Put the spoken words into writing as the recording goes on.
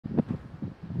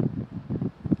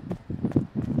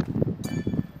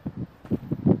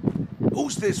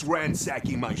Who's this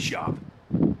ransacking my shop?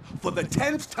 For the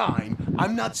 10th time,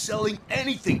 I'm not selling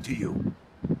anything to you.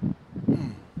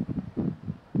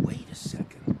 Wait a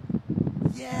second.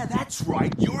 Yeah, that's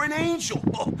right. You're an angel.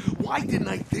 Oh, why didn't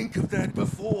I think of that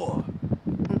before?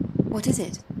 What is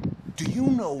it? Do you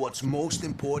know what's most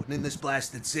important in this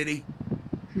blasted city?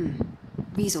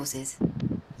 Resources.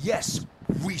 Yes,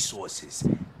 resources.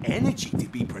 Energy, to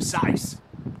be precise.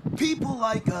 People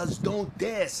like us don't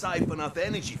dare siphon off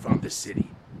energy from the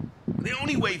city. The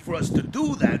only way for us to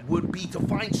do that would be to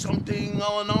find something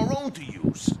on our own to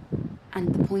use.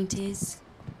 And the point is?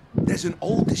 There's an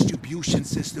old distribution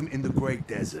system in the Great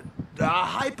Desert. A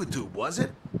hypertube, was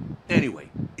it? Anyway,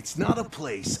 it's not a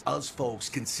place us folks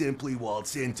can simply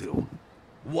waltz into.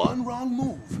 One wrong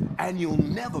move, and you'll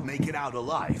never make it out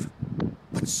alive.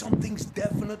 But something's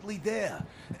definitely there.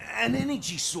 An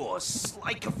energy source,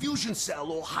 like a fusion cell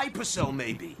or hypercell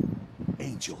maybe.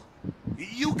 Angel,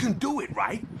 you can do it,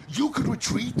 right? You could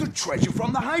retrieve the treasure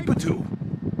from the hypertube.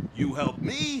 You help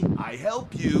me, I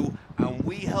help you, and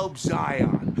we help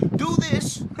Zion. Do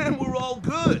this, and we're all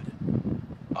good.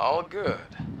 All good.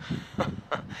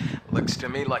 Looks to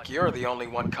me like you're the only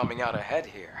one coming out ahead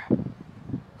here.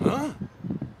 Huh?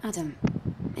 Adam,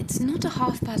 it's not a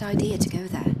half bad idea to go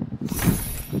there.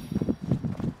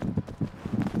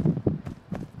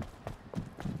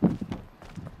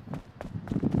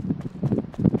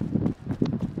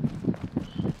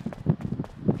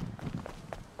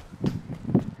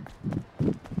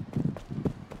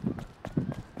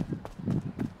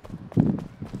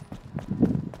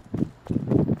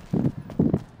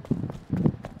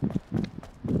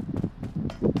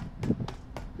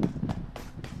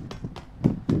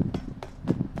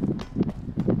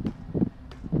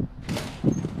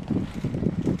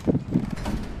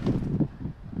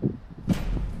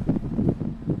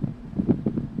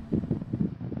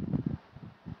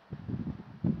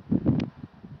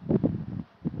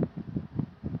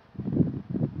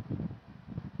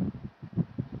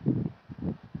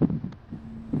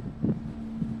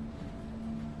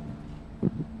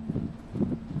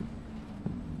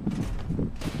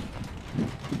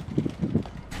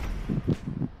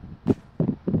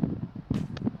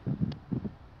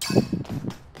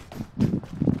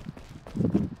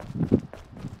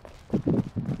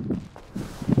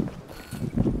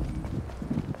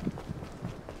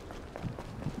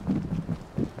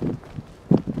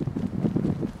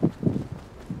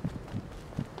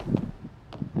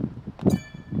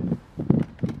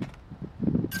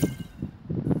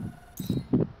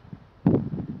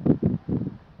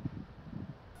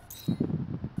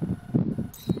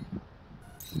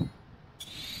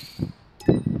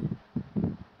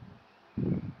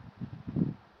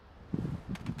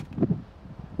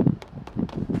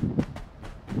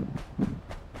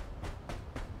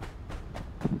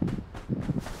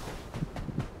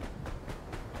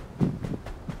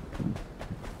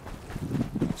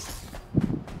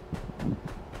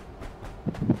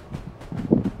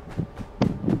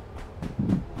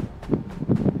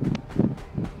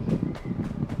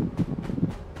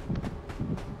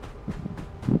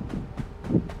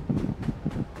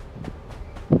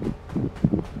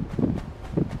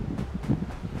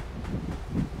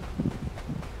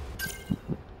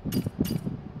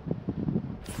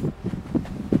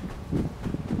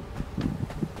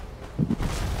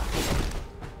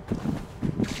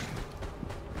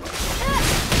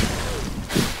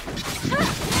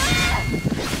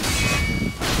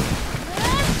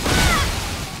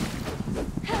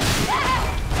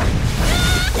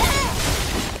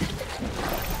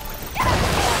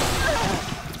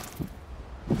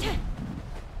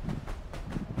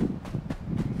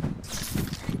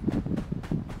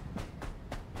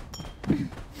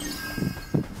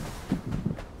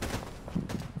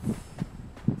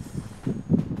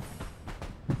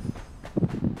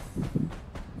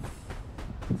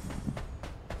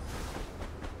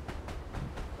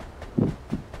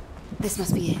 This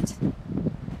must be it.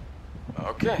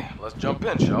 Okay, let's jump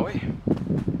in, shall we?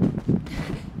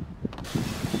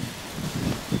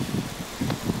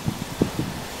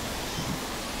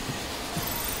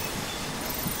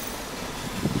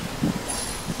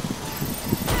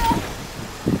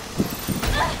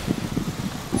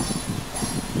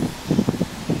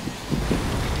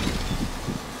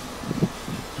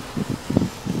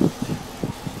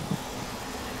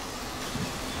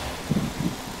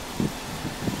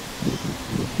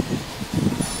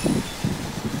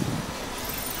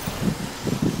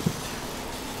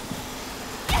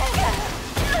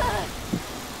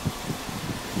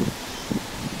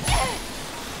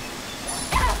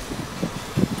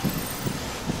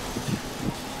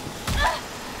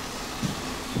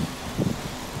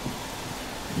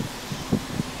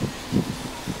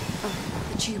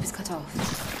 shut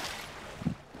off?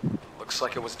 Looks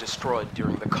like it was destroyed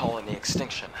during the colony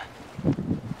extinction.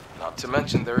 Not to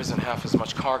mention there isn't half as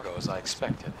much cargo as I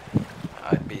expected.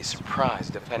 I'd be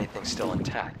surprised if anything's still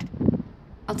intact.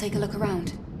 I'll take a look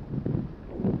around.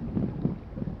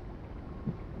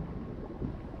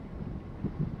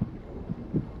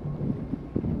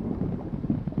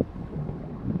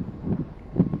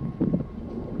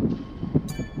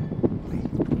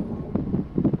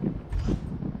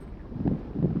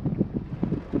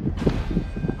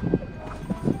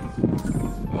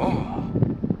 Oh,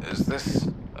 is this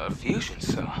a fusion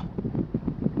cell?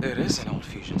 It is an old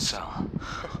fusion cell.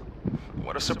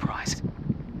 What a surprise.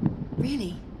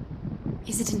 Really?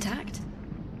 Is it intact?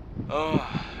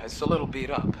 Oh, it's a little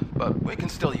beat up, but we can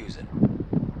still use it.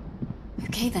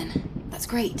 Okay then. That's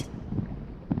great.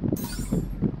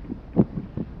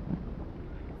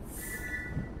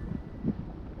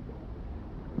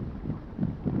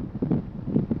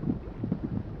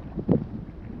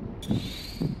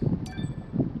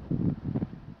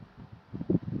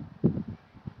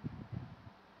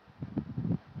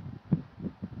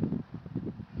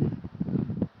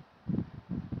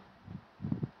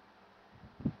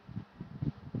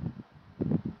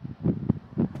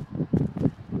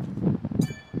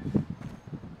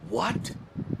 What?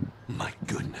 My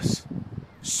goodness.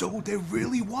 So there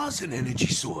really was an energy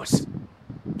source.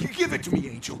 Give it to me,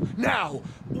 Angel. Now!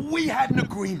 We had an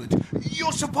agreement.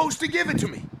 You're supposed to give it to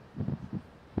me.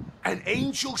 An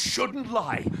angel shouldn't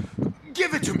lie.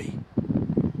 Give it to me.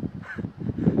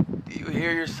 Do you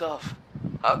hear yourself?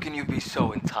 How can you be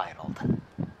so entitled?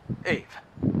 Eve,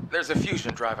 there's a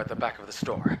fusion drive at the back of the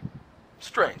store.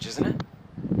 Strange, isn't it?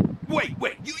 Wait,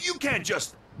 you can't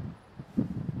just...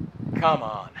 Come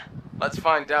on. Let's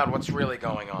find out what's really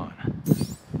going on.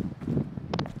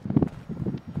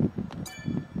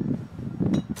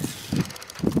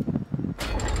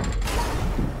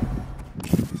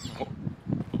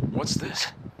 What's this?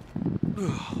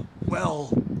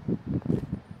 Well...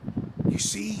 You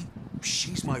see,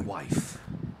 she's my wife.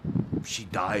 She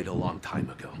died a long time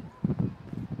ago.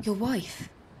 Your wife?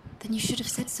 Then you should have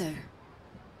said so.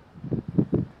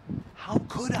 How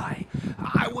could I?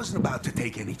 I wasn't about to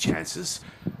take any chances.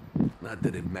 Not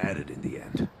that it mattered in the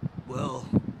end. Well,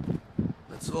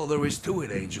 that's all there is to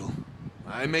it, Angel.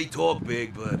 I may talk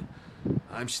big, but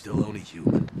I'm still only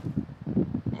human.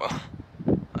 Well,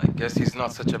 I guess he's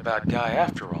not such a bad guy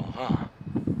after all, huh?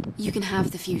 You can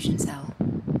have the fusion cell.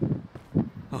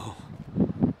 Oh,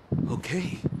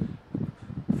 okay.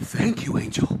 Thank you,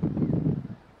 Angel.